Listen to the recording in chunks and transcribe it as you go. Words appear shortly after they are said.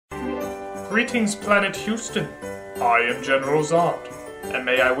Greetings, Planet Houston. I am General Zod, and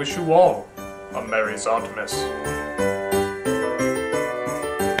may I wish you all a Merry Zodmas.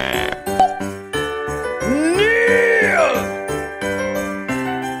 Kneel!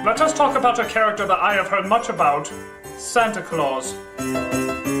 Let us talk about a character that I have heard much about, Santa Claus.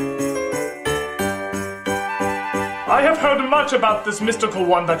 I have heard much about this mystical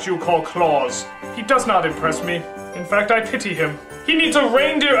one that you call Claus. He does not impress me. In fact, I pity him. He needs a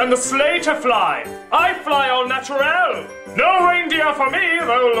reindeer and the sleigh to fly. I fly all natural. No reindeer for me,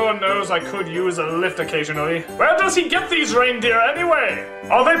 though Lord knows I could use a lift occasionally. Where does he get these reindeer anyway?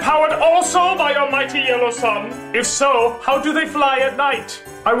 Are they powered also by your mighty yellow sun? If so, how do they fly at night?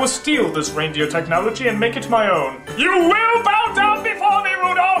 I will steal this reindeer technology and make it my own. You will bow down before me,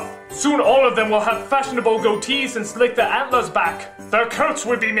 Rudolph! Soon all of them will have fashionable goatees and slick their antlers back. Their coats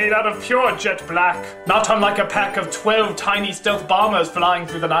would be made out of pure jet black, not unlike a pack of 12 tiny stealth bombers flying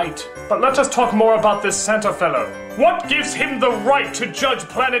through the night. But let us talk more about this Santa fellow. What gives him the right to judge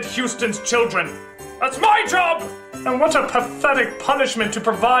Planet Houston's children? That's my job! And what a pathetic punishment to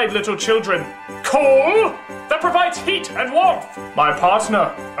provide little children. Coal that provides heat and warmth. My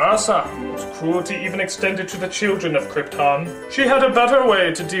partner, Ursa, whose cruelty even extended to the children of Krypton. She had a better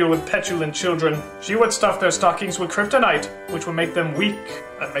way to deal with petulant children. She would stuff their stockings with kryptonite, which would make them weak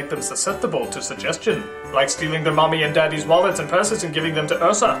and make them susceptible to suggestion. Like stealing their mommy and daddy's wallets and purses and giving them to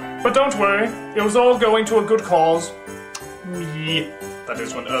Ursa. But don't worry, it was all going to a good cause. Me. That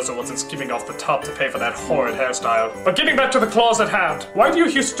is when Ursa wasn't skimming off the top to pay for that horrid hairstyle. But getting back to the clause at hand, why do you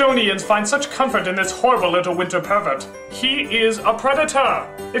Houstonians find such comfort in this horrible little winter pervert? He is a predator.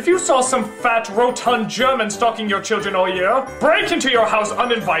 If you saw some fat, rotund German stalking your children all year, break into your house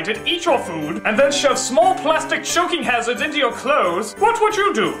uninvited, eat your food, and then shove small plastic choking hazards into your clothes, what would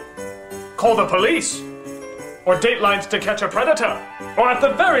you do? Call the police? Or Datelines to catch a predator? Or at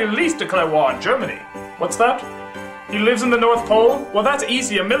the very least declare war on Germany? What's that? He lives in the North Pole? Well, that's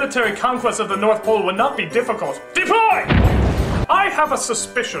easy. A military conquest of the North Pole would not be difficult. Deploy! I have a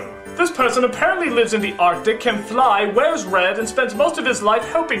suspicion. This person apparently lives in the Arctic, can fly, wears red, and spends most of his life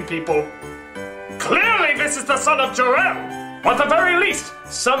helping people. Clearly this is the son of Jor-El! Or at the very least,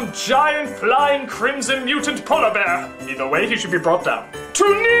 some giant flying crimson mutant polar bear. Either way, he should be brought down. To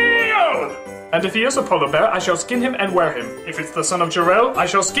kneel! And if he is a polar bear, I shall skin him and wear him. If it's the son of Jor-El, I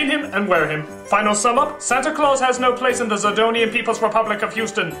shall skin him and wear him. Final sum up, Santa Claus has no place in the Zodonian People's Republic of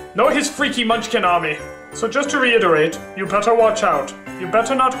Houston, nor his freaky munchkin army. So just to reiterate, you better watch out. You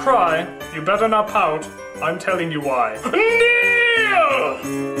better not cry. You better not pout. I'm telling you why.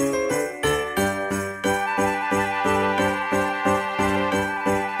 Kneel!